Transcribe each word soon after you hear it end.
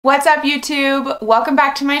What's up, YouTube? Welcome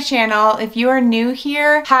back to my channel. If you are new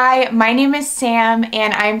here, hi, my name is Sam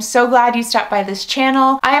and I'm so glad you stopped by this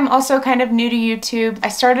channel. I am also kind of new to YouTube. I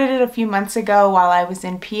started it a few months ago while I was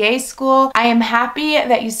in PA school. I am happy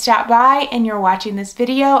that you stopped by and you're watching this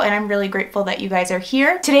video, and I'm really grateful that you guys are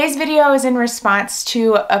here. Today's video is in response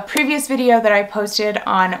to a previous video that I posted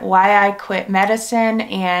on why I quit medicine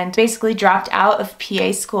and basically dropped out of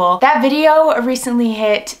PA school. That video recently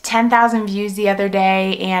hit 10,000 views the other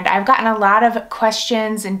day, and I've gotten a lot of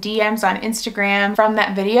questions and DMs on Instagram from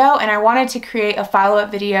that video, and I wanted to create a follow-up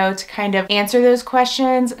video to kind of answer those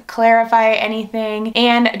questions, clarify anything,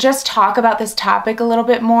 and just talk about this topic a little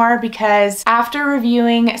bit more, because after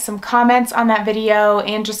reviewing some comments on that video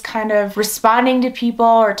and just kind of responding to people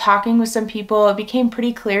or talking with some people, it became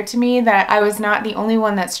pretty clear to me that I was not the only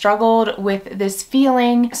one that struggled with this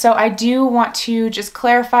feeling. So I do want to just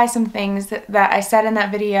clarify some things that I said in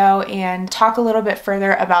that video and talk a little bit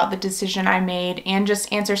further about the decision I made and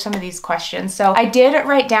just answer some of these questions. So I did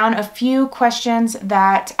write down a few questions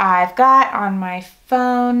that I've got on my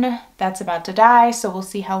phone that's about to die, so we'll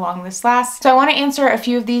see how long this lasts. So I want to answer a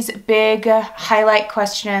few of these big highlight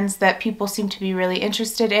questions that people seem to be really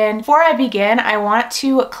interested in. Before I begin, I want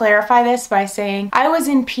to clarify this by saying I was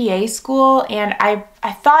in PA school, and I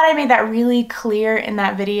thought I made that really clear in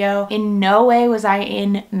that video. In no way was I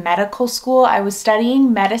in medical school. I was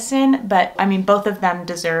studying medicine, but I mean, both of them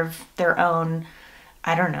deserve their own,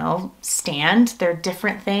 I don't know, stand. They're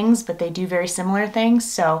different things, but they do very similar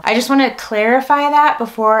things. So I just want to clarify that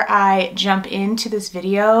before I jump into this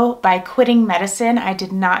video. By quitting medicine, I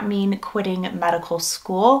did not mean quitting medical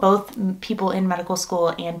school. Both people in medical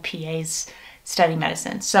school and PAs study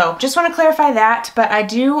medicine. So just want to clarify that, but I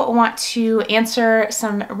do want to answer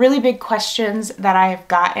some really big questions that I have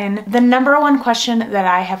gotten. The number one question that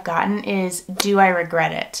I have gotten is, do I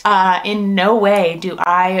regret it? In no way do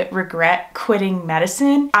I regret quitting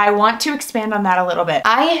medicine. I want to expand on that a little bit.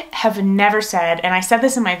 I have never said, and I said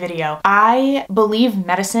this in my video, I believe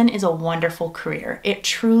medicine is a wonderful career. It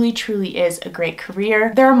truly, truly is a great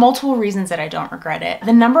career. There are multiple reasons that I don't regret it.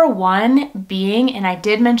 The number one being, and I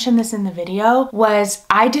did mention this in the video, was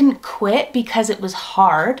I didn't quit because it was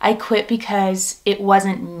hard. I quit because it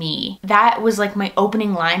wasn't me. That was like my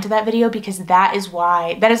opening line to that video, because that is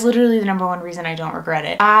literally the number one reason I don't regret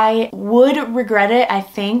it. I would regret it, I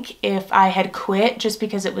think, if I had quit just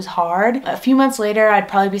because it was hard. A few months later, I'd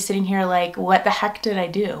probably be sitting here like, what the heck did I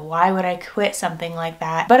do? Why would I quit something like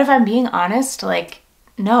that? But if I'm being honest, like,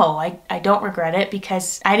 no, I don't regret it,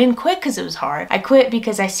 because I didn't quit because it was hard. I quit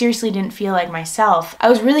because I seriously didn't feel like myself. I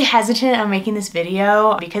was really hesitant on making this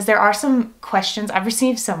video because there are some questions. I've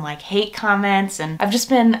received some like hate comments, and I've just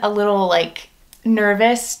been a little like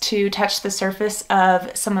nervous to touch the surface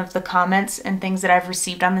of some of the comments and things that I've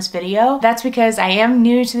received on this video. That's because I am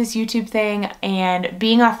new to this YouTube thing, and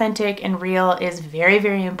being authentic and real is very,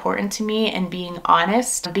 very important to me, and being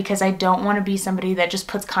honest, because I don't want to be somebody that just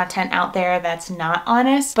puts content out there that's not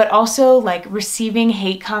honest. But also, like, receiving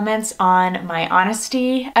hate comments on my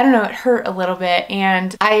honesty, I don't know, it hurt a little bit,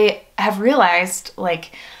 and I have realized,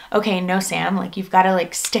 like, okay, no, Sam, like, you've got to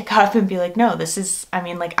like stick up and be like, no, this is, I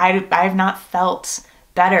mean, like, I have not felt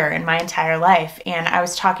better in my entire life. And I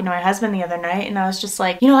was talking to my husband the other night, and I was just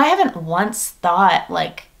like, you know, I haven't once thought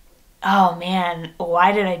like, oh man,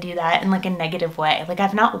 why did I do that, in like a negative way. Like,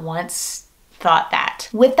 I've not once thought that.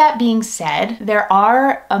 With that being said, there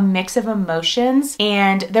are a mix of emotions,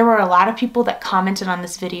 and there were a lot of people that commented on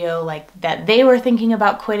this video like that they were thinking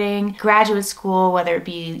about quitting graduate school, whether it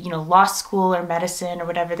be, you know, law school or medicine or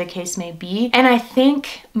whatever the case may be. And I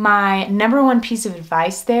think my number one piece of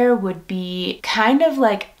advice there would be kind of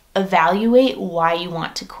like, evaluate why you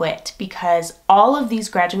want to quit, because all of these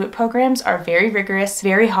graduate programs are very rigorous,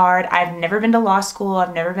 very hard. I've never been to law school,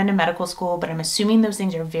 I've never been to medical school, but I'm assuming those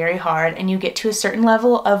things are very hard, and you get to a certain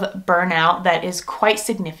level of burnout that is quite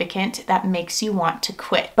significant that makes you want to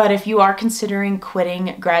quit. But if you are considering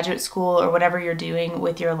quitting graduate school or whatever you're doing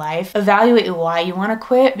with your life, evaluate why you want to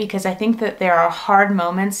quit, because I think that there are hard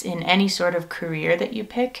moments in any sort of career that you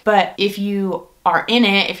pick, but if you are in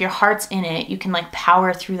it, if your heart's in it, you can like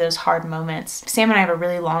power through those hard moments. Sam and I have a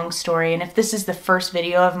really long story, and if this is the first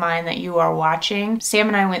video of mine that you are watching, Sam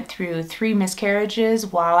and I went through 3 miscarriages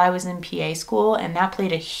while I was in PA school, and that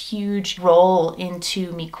played a huge role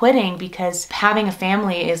into me quitting, because having a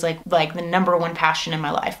family is like the number one passion in my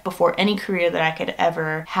life. Before any career that I could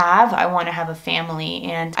ever have, I want to have a family.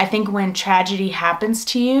 And I think when tragedy happens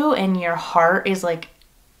to you and your heart is like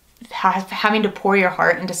having to pour your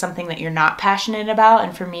heart into something that you're not passionate about,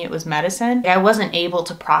 and for me it was medicine, I wasn't able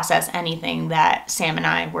to process anything that Sam and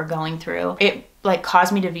I were going through. It like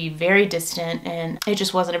caused me to be very distant, and it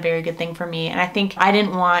just wasn't a very good thing for me. And I think I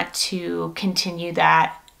didn't want to continue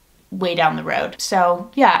that way down the road. So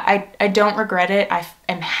yeah, I don't regret it. I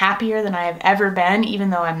am happier than I have ever been, even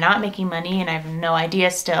though I'm not making money and I have no idea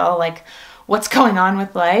still like what's going on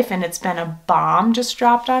with life, and it's been a bomb just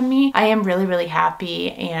dropped on me. I am really, really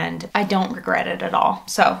happy and I don't regret it at all.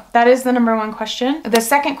 So that is the number one question. The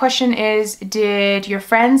second question is, did your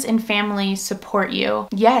friends and family support you?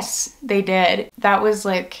 Yes, they did. That was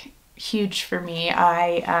like huge for me.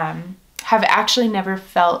 I have actually never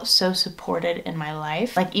felt so supported in my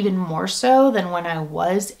life, like even more so than when I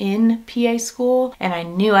was in PA school. And I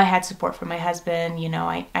knew I had support from my husband. You know,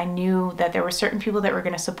 I knew that there were certain people that were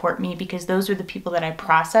going to support me because those were the people that I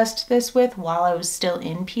processed this with while I was still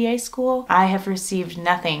in PA school. I have received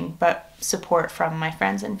nothing but support from my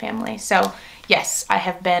friends and family. So yes, I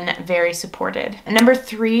have been very supported. And number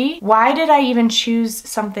three, why did I even choose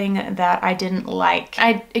something that I didn't like?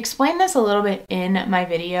 I explained this a little bit in my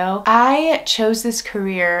video. I chose this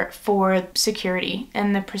career for security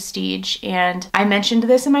and the prestige. And I mentioned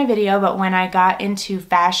this in my video, but when I got into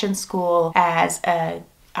fashion school as a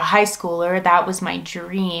high schooler, that was my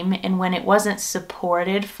dream. And when it wasn't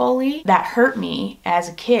supported fully, that hurt me as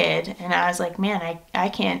a kid. And I was like, man, I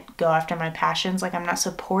can't go after my passions. Like, I'm not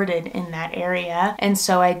supported in that area. And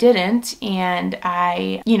so I didn't. And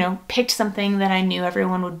I, you know, picked something that I knew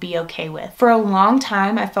everyone would be okay with. For a long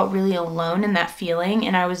time, I felt really alone in that feeling.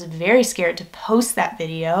 And I was very scared to post that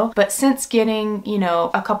video. But since getting, you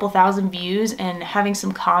know, a couple thousand views and having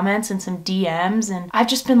some comments and some DMs, and I've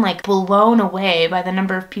just been like blown away by the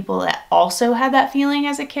number of people that also had that feeling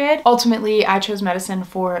as a kid. Ultimately, I chose medicine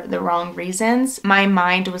for the wrong reasons. My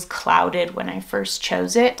mind was clouded when I first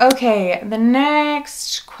chose it. Okay, the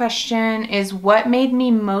next question is, what made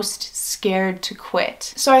me most scared to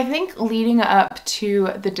quit? So I think leading up to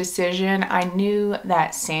the decision, I knew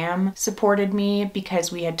that Sam supported me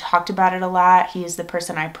because we had talked about it a lot. He is the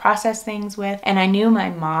person I process things with, and I knew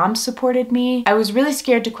my mom supported me. I was really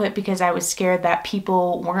scared to quit because I was scared that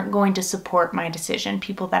people weren't going to support my decision,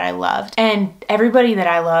 people that I loved. And everybody that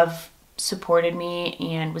I love supported me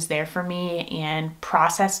and was there for me and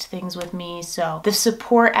processed things with me. So the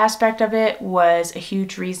support aspect of it was a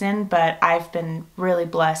huge reason, but I've been really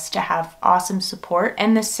blessed to have awesome support.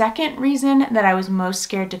 And the second reason that I was most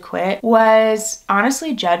scared to quit was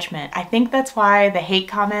honestly judgment. I think that's why the hate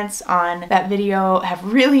comments on that video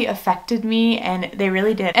have really affected me, and they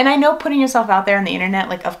really did. And I know putting yourself out there on the internet,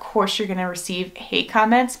 like of course you're gonna receive hate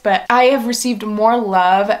comments, but I have received more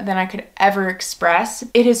love than I could ever express.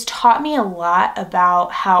 It has taught me a lot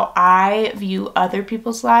about how I view other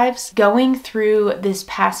people's lives. Going through this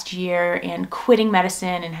past year and quitting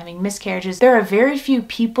medicine and having miscarriages, there are very few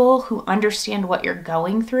people who understand what you're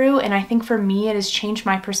going through, and I think for me it has changed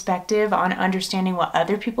my perspective on understanding what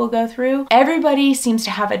other people go through. Everybody seems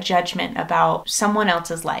to have a judgment about someone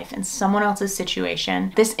else's life and someone else's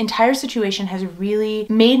situation. This entire situation has really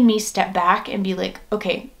made me step back and be like,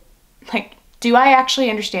 okay, like, do I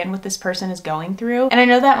actually understand what this person is going through? And I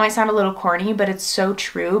know that might sound a little corny, but it's so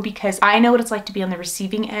true because I know what it's like to be on the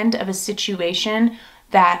receiving end of a situation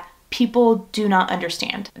that people do not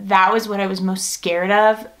understand. That was what I was most scared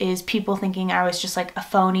of, is people thinking I was just like a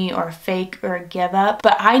phony or a fake or a give up.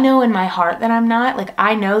 But I know in my heart that I'm not. Like,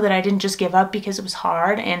 I know that I didn't just give up because it was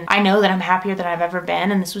hard, and I know that I'm happier than I've ever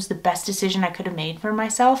been, and this was the best decision I could have made for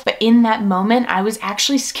myself. But in that moment, I was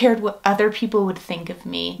actually scared what other people would think of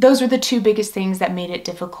me. Those were the two biggest things that made it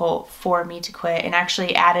difficult for me to quit, and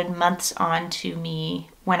actually added months on to me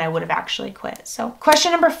when I would have actually quit. So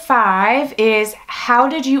question number 5 is, how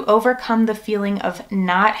did you overcome the feeling of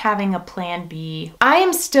not having a plan B? I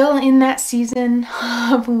am still in that season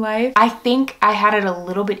of life. I think I had it a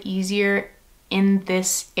little bit easier in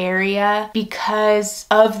this area because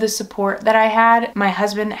of the support that I had. My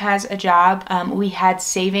husband has a job. We had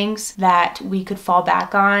savings that we could fall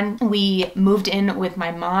back on. We moved in with my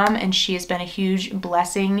mom, and she has been a huge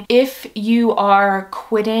blessing. If you are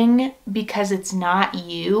quitting because it's not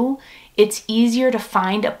you, it's easier to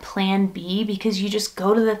find a plan B because you just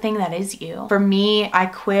go to the thing that is you. For me, I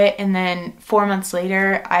quit, and then 4 months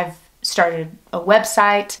later, I've started a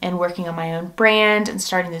website and working on my own brand and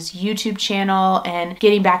starting this YouTube channel and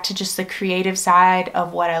getting back to just the creative side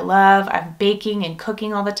of what I love. I'm baking and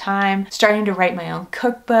cooking all the time, starting to write my own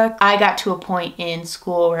cookbook. I got to a point in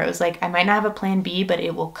school where it was like, I might not have a plan B, but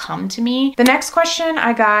it will come to me. The next question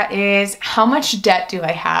I got is, how much debt do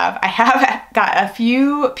I have? I have got a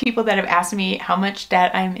few people that have asked me how much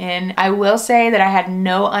debt I'm in. I will say that I had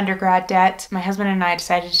no undergrad debt. My husband and I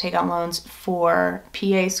decided to take out loans for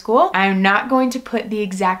PA school. I'm not going going to put the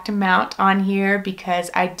exact amount on here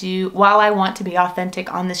because while I want to be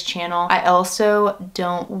authentic on this channel, I also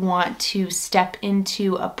don't want to step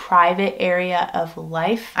into a private area of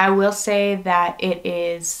life. I will say that it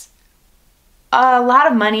is a lot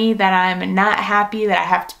of money that I'm not happy that I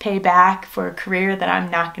have to pay back for a career that I'm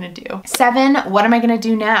not gonna do. 7, what am I gonna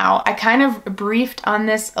do now? I kind of briefed on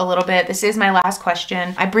this a little bit. This is my last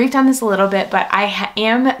question. I briefed on this a little bit, but I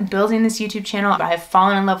am building this YouTube channel. I have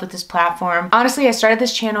fallen in love with this platform. Honestly, I started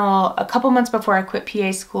this channel a couple months before I quit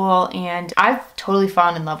PA school, and I've totally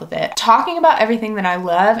fallen in love with it. Talking about everything that I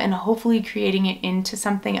love and hopefully creating it into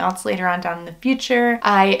something else later on down in the future.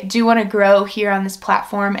 I do wanna grow here on this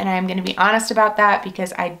platform, and I'm gonna be honest about that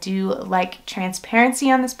because I do like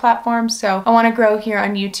transparency on this platform. So I want to grow here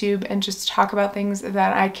on YouTube and just talk about things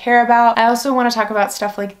that I care about. I also want to talk about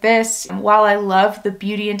stuff like this. While I love the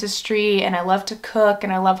beauty industry and I love to cook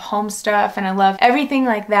and I love home stuff and I love everything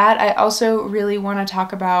like that, I also really want to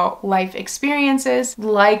talk about life experiences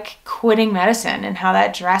like quitting medicine and how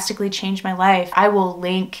that drastically changed my life. I will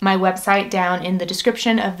link my website down in the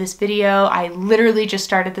description of this video. I literally just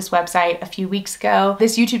started this website a few weeks ago.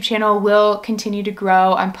 This YouTube channel will continue to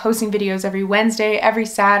grow. I'm posting videos every Wednesday, every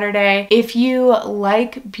Saturday. If you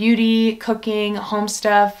like beauty, cooking, home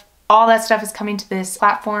stuff, all that stuff is coming to this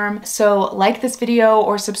platform. So like this video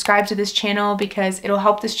or subscribe to this channel because it'll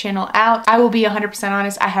help this channel out. I will be 100%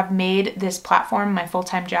 honest, I have made this platform my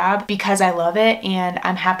full-time job because I love it and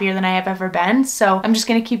I'm happier than I have ever been. So I'm just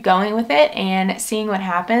gonna keep going with it and seeing what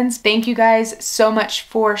happens. Thank you guys so much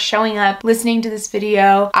for showing up, listening to this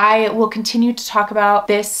video. I will continue to talk about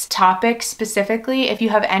this topic specifically. If you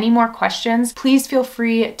have any more questions, please feel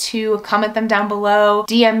free to comment them down below,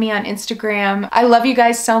 DM me on Instagram. I love you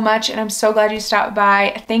guys so much and I'm so glad you stopped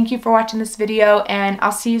by. Thank you for watching this video and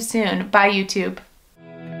I'll see you soon. Bye, YouTube.